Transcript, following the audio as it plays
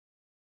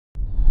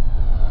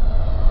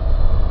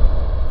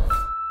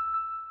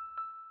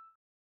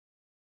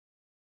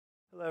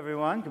Hello,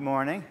 everyone. Good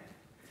morning.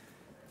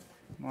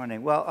 Good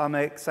morning. Well, I'm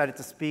excited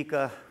to speak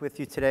with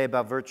you today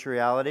about virtual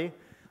reality.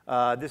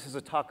 This is a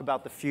talk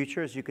about the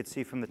future, as you could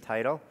see from the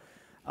title.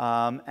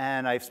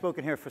 And I've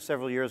spoken here for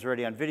several years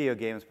already on video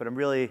games, but I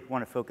really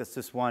want to focus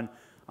this one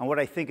on what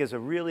I think is a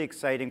really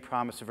exciting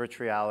promise of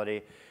virtual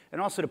reality,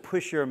 and also to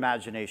push your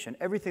imagination.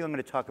 Everything I'm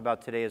going to talk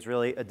about today is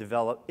really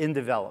in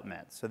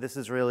development. So this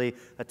is really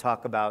a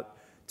talk about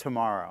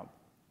tomorrow.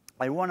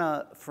 I want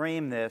to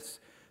frame this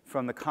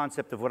from the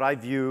concept of what I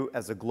view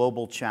as a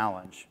global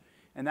challenge,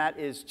 and that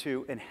is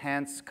to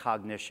enhance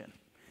cognition.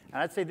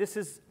 And I'd say this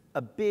is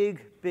a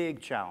big, big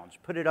challenge.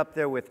 Put it up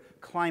there with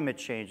climate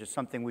change as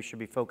something we should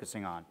be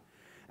focusing on.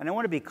 And I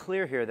want to be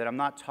clear here that I'm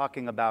not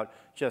talking about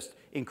just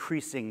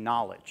increasing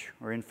knowledge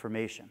or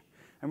information.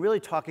 I'm really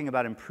talking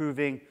about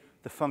improving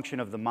the function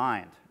of the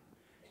mind,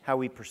 how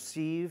we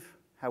perceive,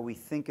 how we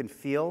think and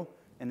feel,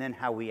 and then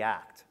how we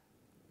act.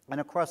 And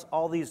across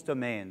all these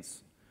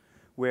domains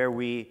where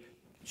we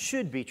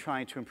should be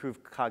trying to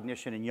improve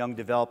cognition in young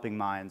developing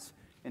minds,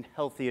 in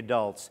healthy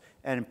adults,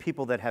 and in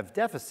people that have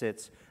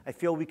deficits, I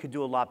feel we could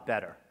do a lot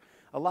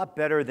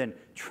better than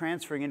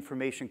transferring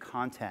information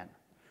content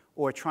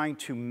or trying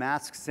to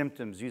mask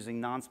symptoms using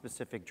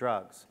nonspecific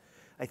drugs.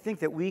 I think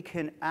that we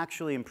can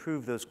actually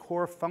improve those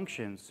core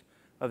functions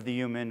of the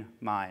human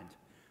mind: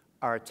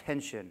 our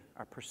attention,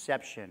 our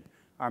perception,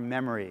 our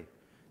memory,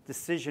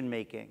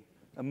 decision-making,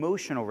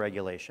 emotional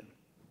regulation,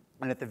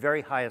 and at the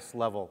very highest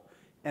level,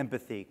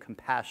 empathy,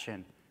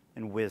 compassion,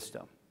 and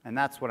wisdom. And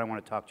that's what I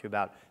want to talk to you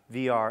about,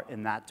 VR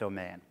in that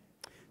domain.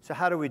 So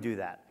how do we do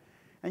that?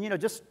 And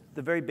just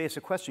the very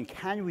basic question,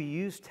 can we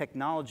use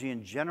technology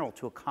in general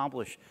to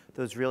accomplish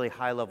those really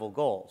high-level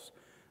goals?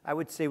 I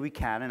would say we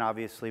can, and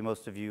obviously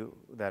most of you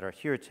that are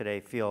here today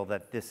feel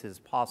that this is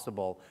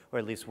possible, or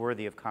at least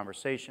worthy of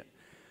conversation.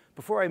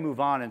 Before I move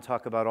on and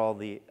talk about all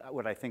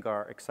what I think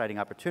are exciting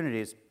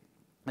opportunities,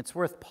 it's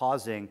worth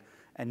pausing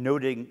and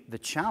noting the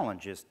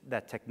challenges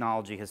that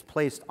technology has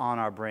placed on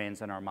our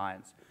brains and our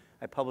minds.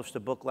 I published a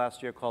book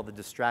last year called The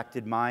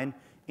Distracted Mind: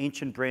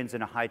 Ancient Brains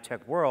in a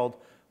High-Tech World,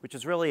 which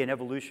is really an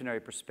evolutionary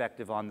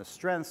perspective on the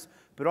strengths,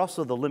 but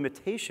also the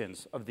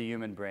limitations of the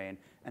human brain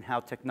and how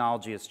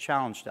technology has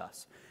challenged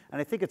us. And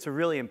I think it's a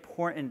really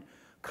important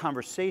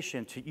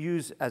conversation to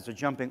use as a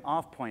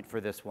jumping-off point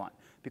for this one,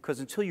 because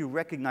until you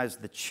recognize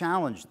the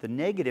challenge, the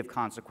negative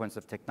consequence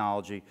of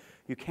technology,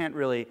 you can't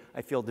really,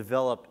 I feel,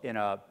 develop in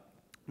a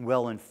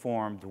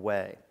well-informed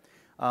way.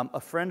 A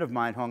friend of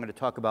mine who I'm going to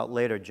talk about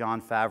later,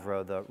 Jon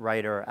Favreau, the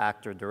writer,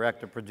 actor,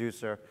 director,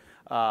 producer,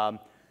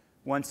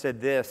 once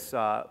said this,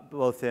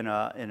 both in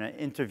an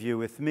interview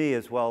with me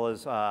as well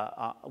as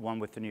one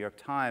with the New York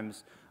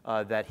Times,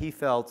 that he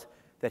felt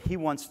that he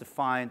wants to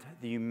find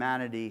the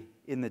humanity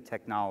in the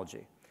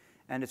technology.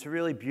 And it's a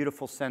really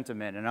beautiful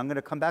sentiment, and I'm going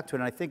to come back to it,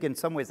 and I think in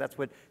some ways that's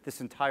what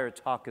this entire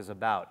talk is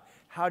about.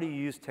 How do you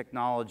use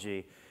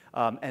technology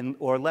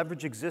or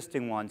leverage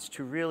existing ones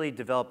to really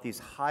develop these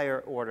higher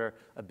order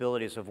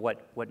abilities of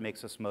what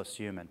makes us most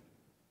human?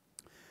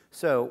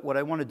 So what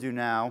I want to do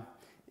now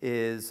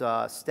is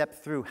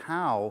step through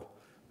how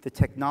the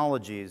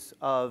technologies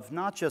of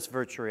not just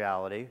virtual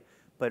reality,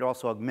 but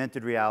also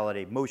augmented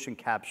reality, motion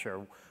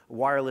capture,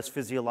 wireless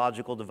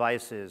physiological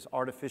devices,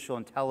 artificial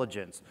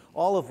intelligence,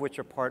 all of which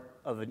are part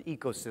of an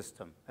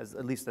ecosystem,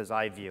 at least as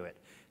I view it,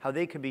 how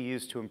they can be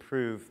used to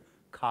improve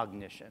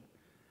cognition.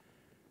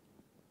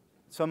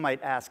 Some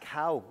might ask,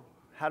 how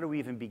do we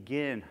even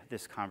begin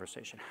this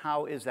conversation?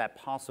 How is that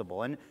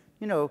possible? And,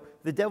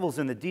 the devil's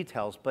in the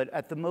details, but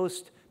at the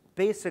most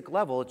basic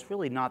level, it's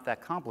really not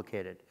that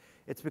complicated.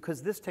 It's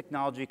because this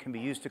technology can be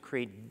used to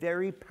create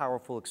very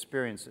powerful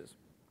experiences.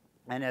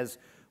 And as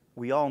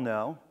we all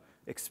know,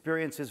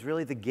 experience is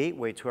really the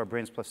gateway to our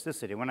brain's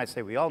plasticity. When I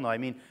say we all know, I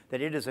mean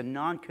that it is a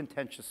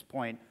non-contentious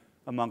point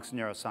amongst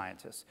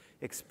neuroscientists.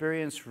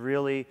 Experience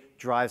really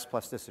drives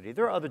plasticity.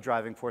 There are other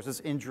driving forces.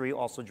 Injury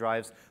also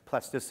drives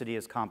plasticity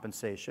as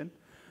compensation.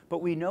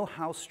 But we know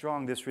how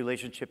strong this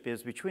relationship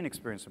is between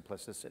experience and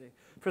plasticity.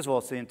 First of all,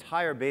 it's the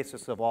entire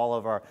basis of all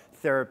of our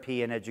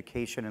therapy and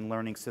education and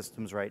learning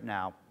systems right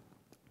now.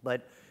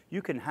 But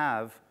you can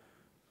have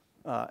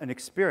an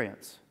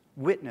experience,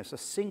 witness a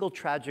single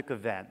tragic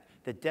event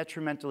that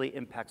detrimentally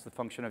impacts the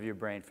function of your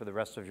brain for the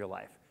rest of your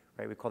life.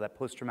 Right? We call that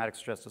post-traumatic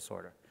stress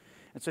disorder.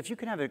 And so if you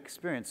can have an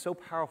experience so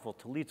powerful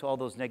to lead to all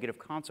those negative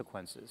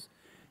consequences,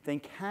 then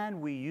can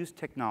we use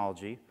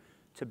technology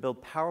to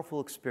build powerful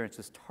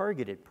experiences,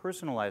 targeted,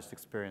 personalized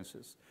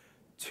experiences,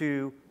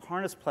 to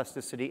harness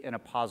plasticity in a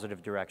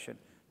positive direction,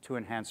 to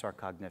enhance our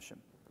cognition?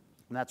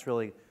 And that's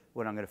really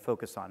what I'm going to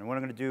focus on. And what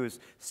I'm going to do is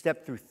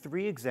step through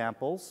 3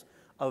 examples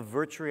of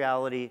virtual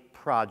reality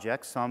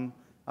projects, some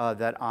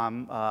that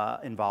I'm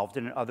involved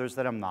in and others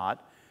that I'm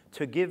not,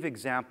 to give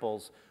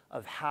examples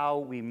of how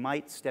we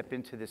might step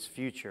into this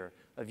future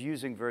of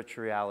using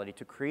virtual reality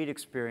to create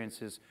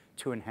experiences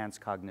to enhance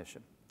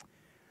cognition.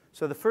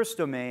 So the first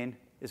domain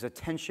is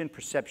attention,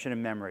 perception,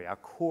 and memory, our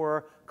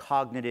core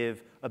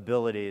cognitive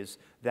abilities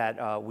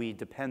that we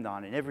depend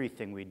on in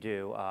everything we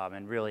do,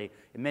 and really,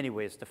 in many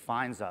ways,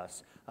 defines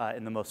us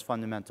in the most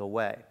fundamental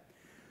way.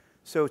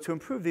 So to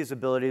improve these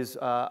abilities,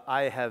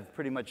 I have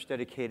pretty much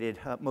dedicated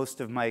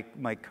most of my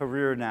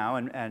career now,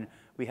 and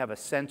we have a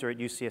center at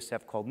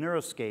UCSF called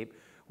Neuroscape,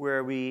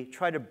 where we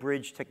try to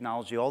bridge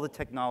technology, all the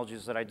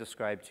technologies that I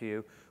described to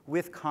you,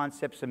 with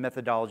concepts and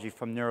methodology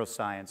from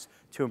neuroscience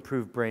to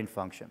improve brain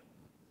function.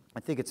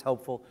 I think it's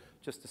helpful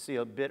just to see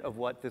a bit of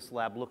what this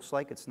lab looks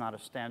like. It's not a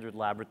standard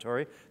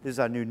laboratory. This is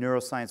our new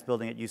neuroscience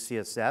building at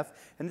UCSF,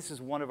 and this is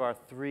one of our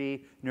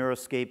 3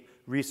 Neuroscape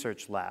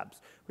research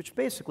labs, which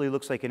basically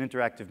looks like an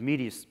interactive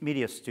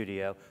media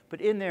studio.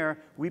 But in there,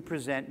 we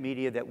present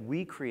media that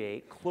we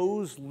create,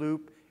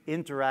 closed-loop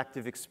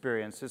interactive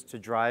experiences to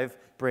drive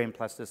brain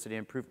plasticity,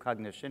 improve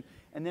cognition,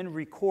 and then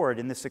record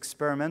in this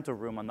experimental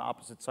room on the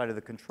opposite side of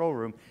the control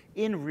room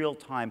in real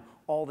time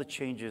all the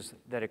changes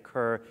that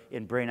occur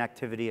in brain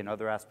activity and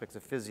other aspects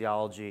of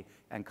physiology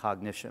and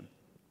cognition.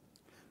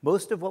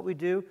 Most of what we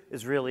do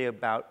is really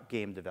about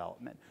game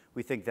development.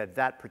 We think that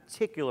that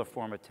particular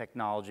form of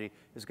technology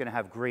is going to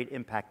have great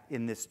impact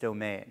in this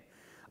domain.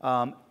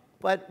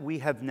 But we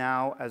have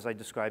now, as I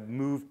described,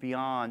 moved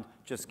beyond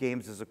just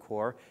games as a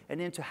core and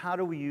into how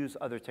do we use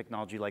other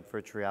technology like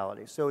virtual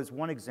reality. So as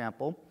one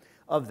example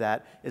of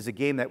that is a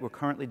game that we're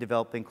currently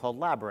developing called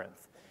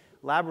Labyrinth.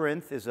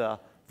 Labyrinth is a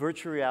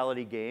virtual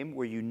reality game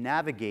where you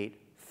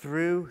navigate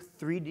through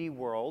 3D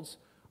worlds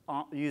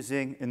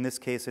using, in this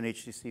case, an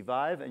HTC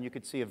Vive, and you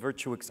could see a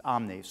Virtuix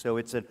Omni. So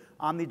it's an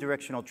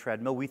omnidirectional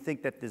treadmill. We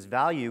think that there's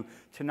value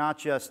to not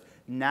just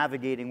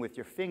navigating with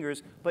your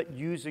fingers, but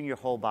using your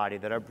whole body,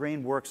 that our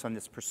brain works on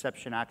this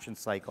perception action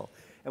cycle.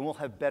 And we'll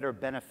have better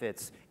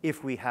benefits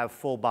if we have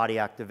full body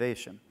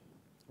activation.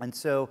 And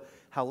so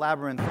how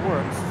Labyrinth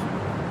works,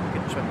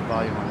 you can turn the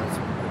volume on this.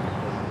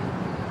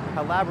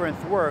 How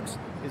Labyrinth works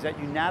is that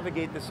you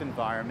navigate this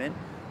environment,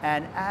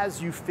 and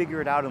as you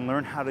figure it out and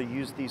learn how to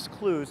use these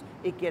clues,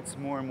 it gets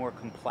more and more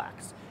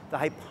complex. The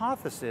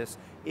hypothesis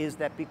is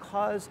that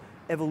because,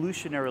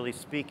 evolutionarily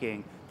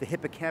speaking, the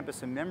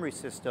hippocampus and memory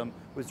system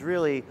was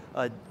really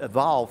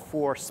evolved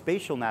for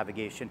spatial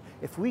navigation,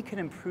 if we can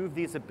improve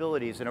these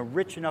abilities in a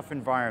rich enough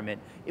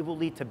environment, it will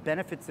lead to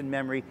benefits in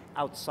memory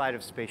outside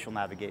of spatial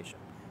navigation.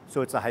 So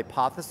it's a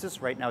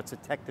hypothesis. Right now it's a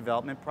tech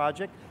development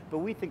project, but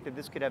we think that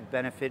this could have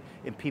benefit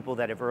in people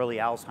that have early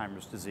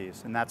Alzheimer's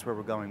disease, and that's where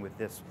we're going with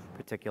this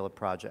particular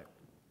project.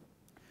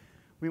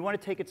 We want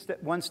to take it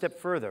one step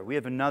further. We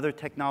have another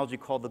technology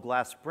called the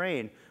glass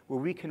brain, where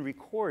we can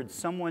record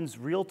someone's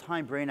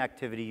real-time brain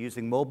activity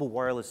using mobile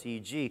wireless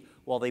EEG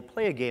while they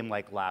play a game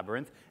like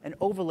Labyrinth and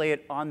overlay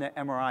it on the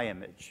MRI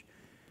image.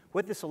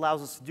 What this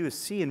allows us to do is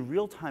see in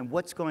real time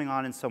what's going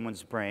on in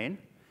someone's brain.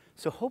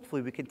 So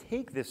hopefully we can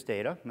take this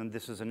data, and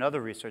this is another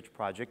research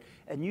project,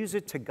 and use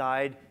it to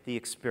guide the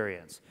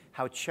experience.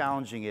 How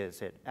challenging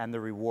is it, and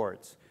the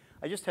rewards.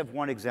 I just have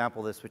one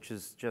example of this, which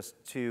is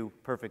just too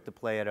perfect to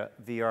play at a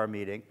VR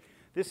meeting.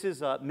 This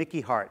is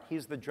Mickey Hart.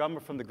 He's the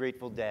drummer from the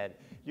Grateful Dead.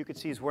 You can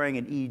see he's wearing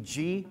an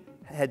EEG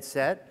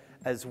headset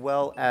as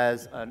well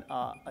as an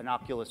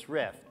Oculus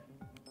Rift.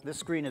 This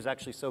screen is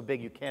actually so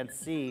big you can't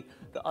see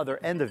the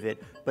other end of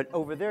it, but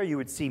over there you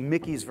would see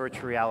Mickey's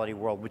virtual reality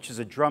world, which is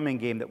a drumming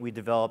game that we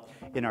developed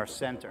in our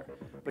center.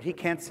 But he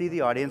can't see the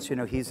audience, you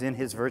know, he's in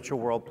his virtual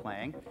world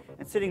playing.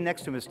 And sitting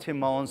next to him is Tim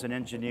Mullins, an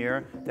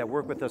engineer that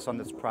worked with us on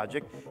this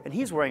project, and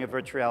he's wearing a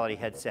virtual reality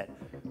headset.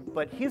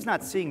 But he's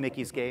not seeing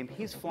Mickey's game,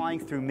 he's flying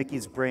through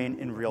Mickey's brain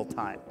in real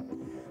time.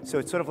 So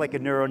it's sort of like a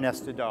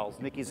neural-nested dolls.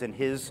 Mickey's in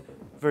his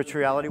virtual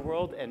reality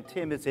world, and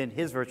Tim is in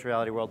his virtual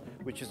reality world,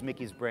 which is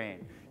Mickey's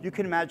brain. You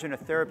can imagine a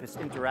therapist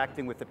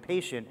interacting with a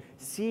patient,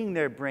 seeing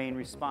their brain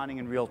responding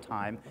in real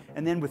time,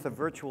 and then with a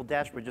virtual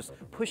dashboard, just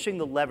pushing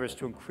the levers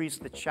to increase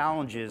the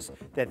challenges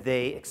that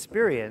they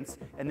experience,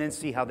 and then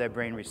see how their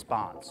brain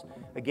responds.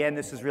 Again,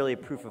 this is really a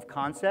proof of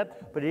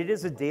concept, but it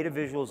is a data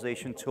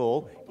visualization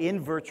tool in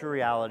virtual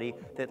reality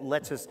that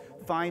lets us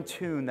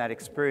fine-tune that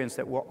experience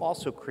that we're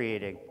also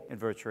creating in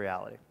virtual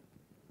reality.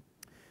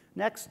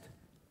 Next,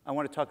 I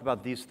want to talk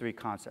about these 3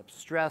 concepts: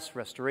 stress,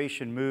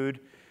 restoration, mood.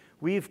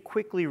 We've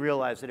quickly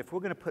realized that if we're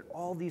going to put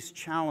all these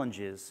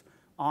challenges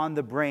on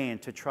the brain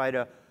to try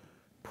to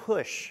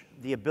push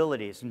the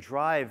abilities and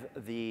drive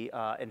the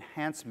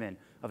enhancement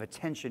of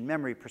attention,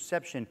 memory,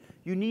 perception,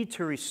 you need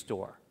to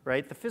restore,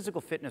 right? The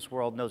physical fitness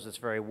world knows this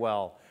very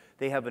well.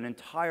 They have an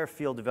entire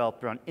field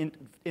developed around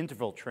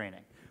interval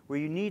training, where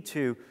you need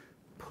to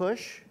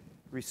push,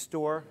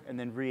 restore, and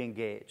then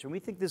re-engage. And we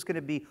think this is going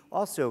to be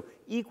also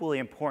equally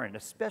important,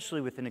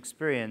 especially with an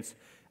experience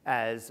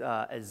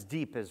as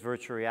deep as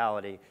virtual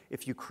reality.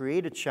 If you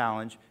create a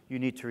challenge, you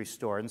need to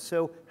restore. And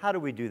so how do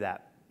we do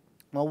that?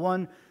 Well,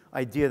 one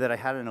idea that I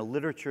had in a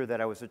literature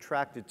that I was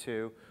attracted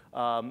to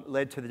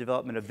led to the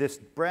development of this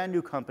brand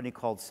new company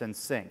called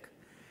SenSync.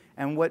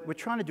 And what we're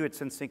trying to do at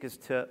SenSync is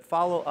to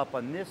follow up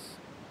on this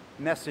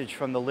message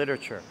from the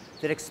literature,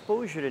 that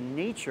exposure to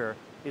nature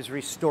is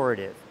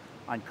restorative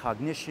on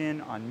cognition,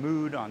 on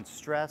mood, on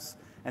stress,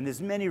 and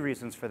there's many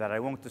reasons for that. I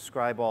won't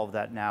describe all of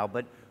that now,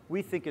 but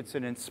we think it's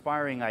an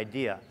inspiring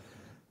idea.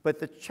 But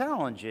the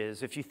challenge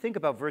is, if you think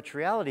about virtual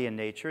reality in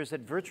nature, is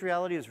that virtual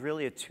reality is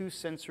really a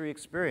 2-sensory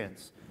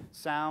experience: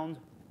 sound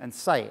and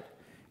sight.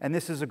 And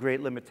this is a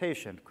great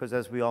limitation, because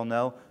as we all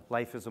know,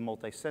 life is a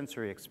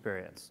multisensory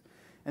experience.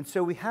 And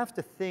so we have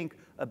to think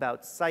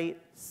about sight,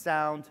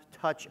 sound,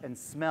 touch, and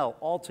smell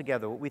all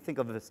together, what we think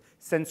of as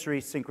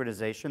sensory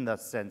synchronization,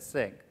 thus sense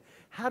sync.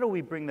 How do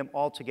we bring them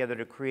all together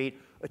to create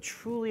a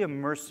truly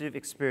immersive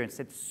experience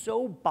that's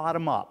so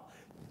bottom up,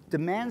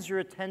 demands your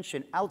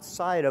attention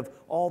outside of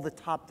all the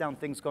top-down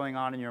things going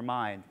on in your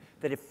mind,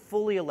 that it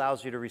fully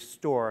allows you to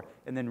restore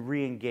and then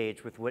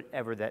re-engage with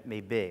whatever that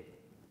may be?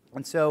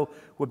 And so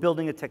we're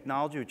building a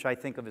technology which I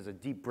think of as a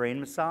deep brain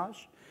massage,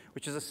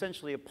 which is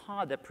essentially a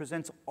pod that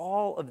presents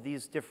all of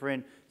these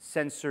different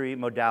sensory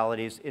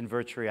modalities in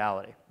virtual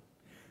reality.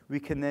 We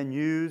can then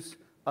use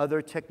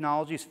other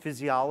technologies,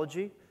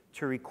 physiology,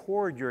 to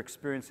record your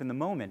experience in the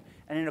moment,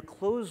 and in a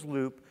closed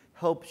loop,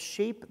 help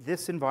shape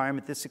this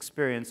environment, this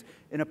experience,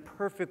 in a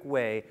perfect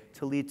way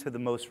to lead to the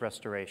most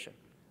restoration.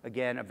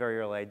 Again, a very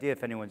early idea.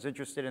 If anyone's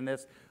interested in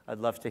this, I'd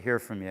love to hear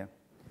from you.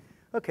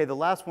 Okay, the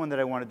last one that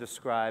I want to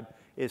describe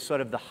is sort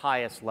of the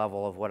highest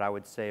level of what I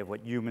would say of what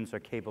humans are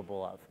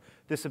capable of.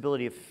 This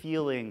ability of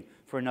feeling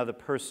for another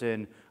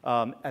person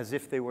as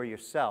if they were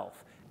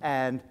yourself,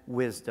 and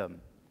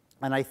wisdom.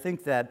 And I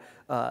think that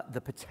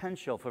the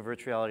potential for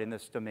virtual reality in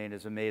this domain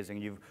is amazing.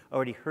 You've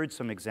already heard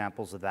some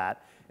examples of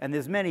that. And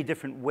there's many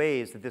different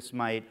ways that this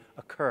might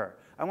occur.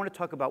 I want to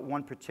talk about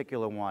one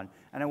particular one,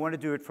 and I want to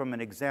do it from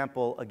an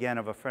example, again,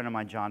 of a friend of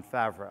mine, Jon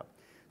Favreau.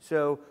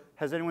 So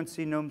has anyone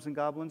seen Gnomes and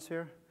Goblins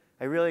here?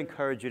 I really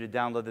encourage you to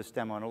download this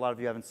demo, and a lot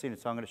of you haven't seen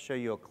it, so I'm going to show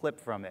you a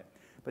clip from it.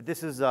 But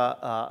this is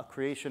a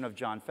creation of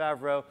Jon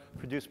Favreau,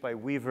 produced by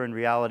Weaver and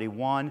Reality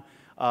One.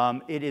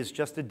 It is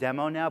just a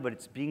demo now, but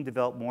it's being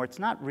developed more. It's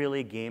not really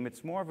a game.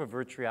 It's more of a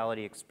virtual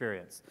reality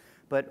experience.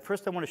 But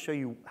first, I want to show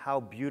you how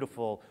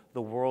beautiful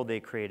the world they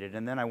created,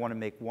 and then I want to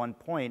make one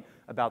point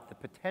about the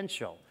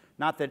potential.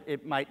 Not that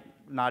it might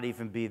not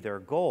even be their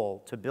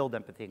goal to build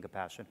empathy and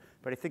compassion,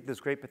 but I think there's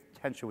great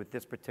potential with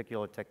this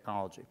particular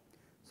technology.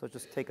 So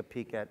just take a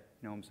peek at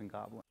Gnomes and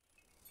Goblins.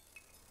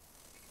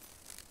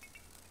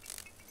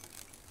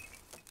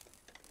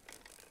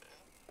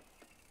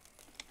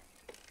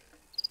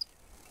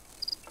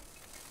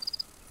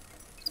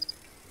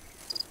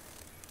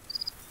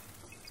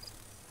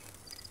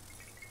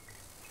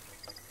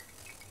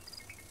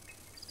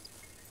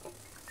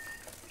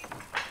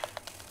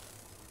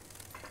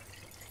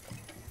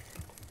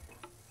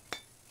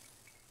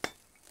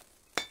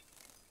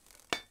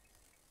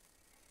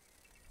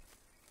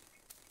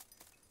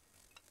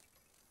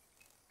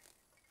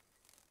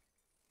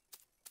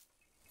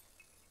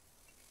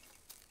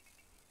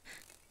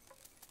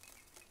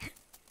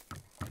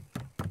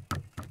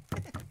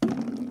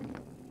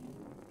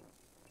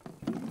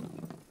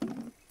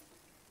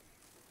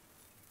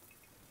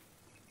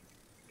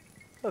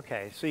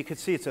 Okay, so you can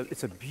see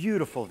it's a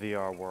beautiful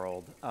VR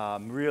world,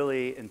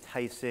 really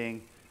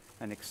enticing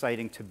and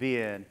exciting to be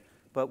in.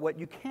 But what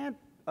you can't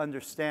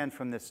understand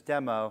from this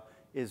demo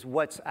is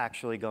what's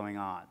actually going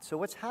on. So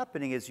what's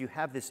happening is you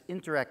have this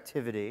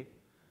interactivity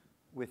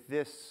with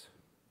this,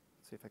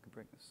 let's see if I can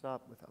bring this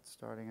up without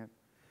starting it,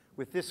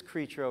 with this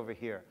creature over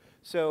here.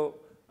 So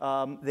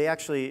they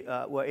actually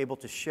were able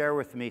to share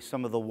with me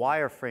some of the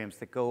wireframes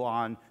that go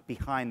on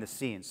behind the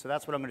scenes. So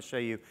that's what I'm going to show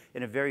you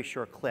in a very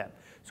short clip.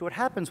 So what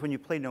happens when you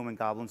play Gnomes and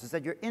Goblins is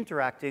that you're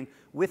interacting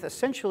with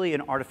essentially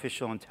an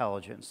artificial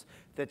intelligence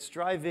that's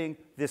driving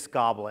this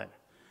goblin.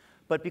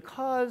 But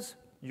because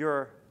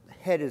your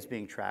head is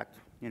being tracked,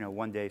 you know,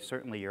 one day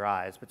certainly your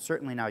eyes, but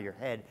certainly now your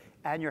head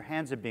and your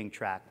hands are being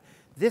tracked,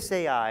 this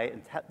AI,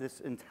 this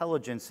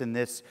intelligence in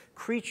this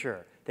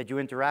creature that you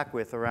interact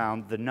with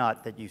around the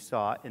nut that you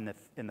saw in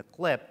the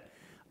clip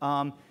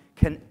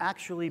can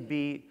actually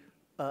be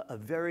a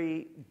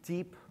very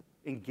deep,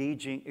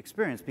 engaging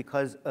experience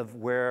because of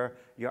where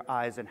your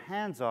eyes and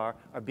hands are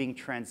being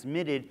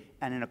transmitted,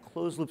 and in a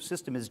closed-loop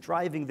system is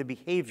driving the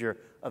behavior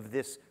of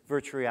this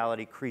virtual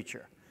reality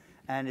creature.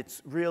 And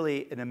it's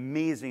really an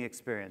amazing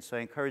experience. So I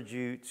encourage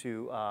you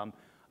to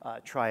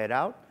try it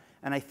out.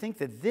 And I think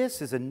that this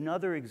is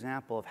another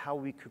example of how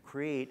we could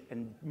create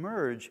and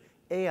merge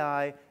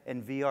AI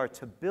and VR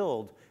to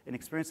build an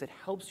experience that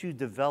helps you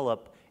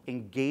develop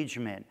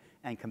engagement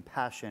and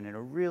compassion in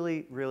a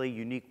really, really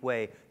unique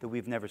way that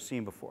we've never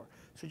seen before.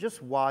 So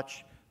just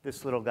watch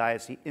this little guy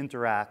as he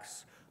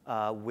interacts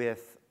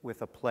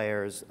with a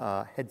player's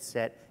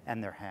headset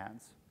and their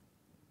hands.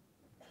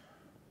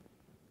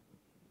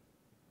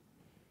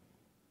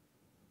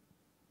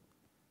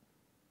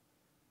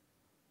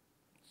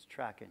 It's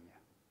tracking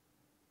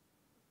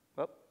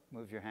you. Oh,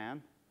 move your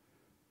hand.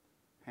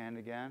 Hand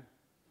again.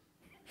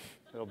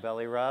 Little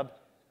belly rub.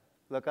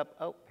 Look up.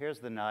 Oh, here's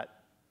the nut.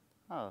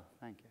 Oh,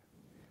 thank you.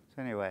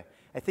 So anyway,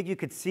 I think you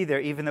could see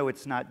there, even though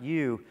it's not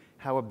you,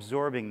 how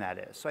absorbing that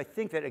is. So I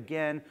think that,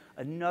 again,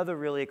 another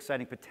really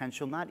exciting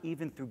potential, not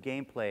even through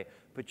gameplay,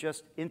 but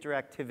just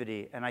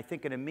interactivity, and I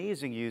think an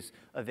amazing use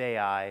of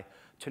AI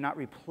to not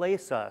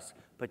replace us,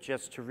 but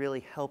just to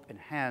really help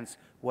enhance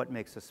what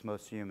makes us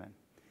most human.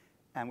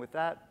 And with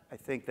that, I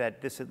think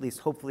that this at least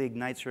hopefully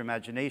ignites your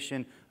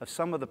imagination of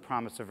some of the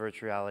promise of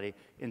virtual reality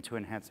into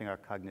enhancing our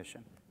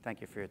cognition.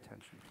 Thank you for your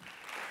attention.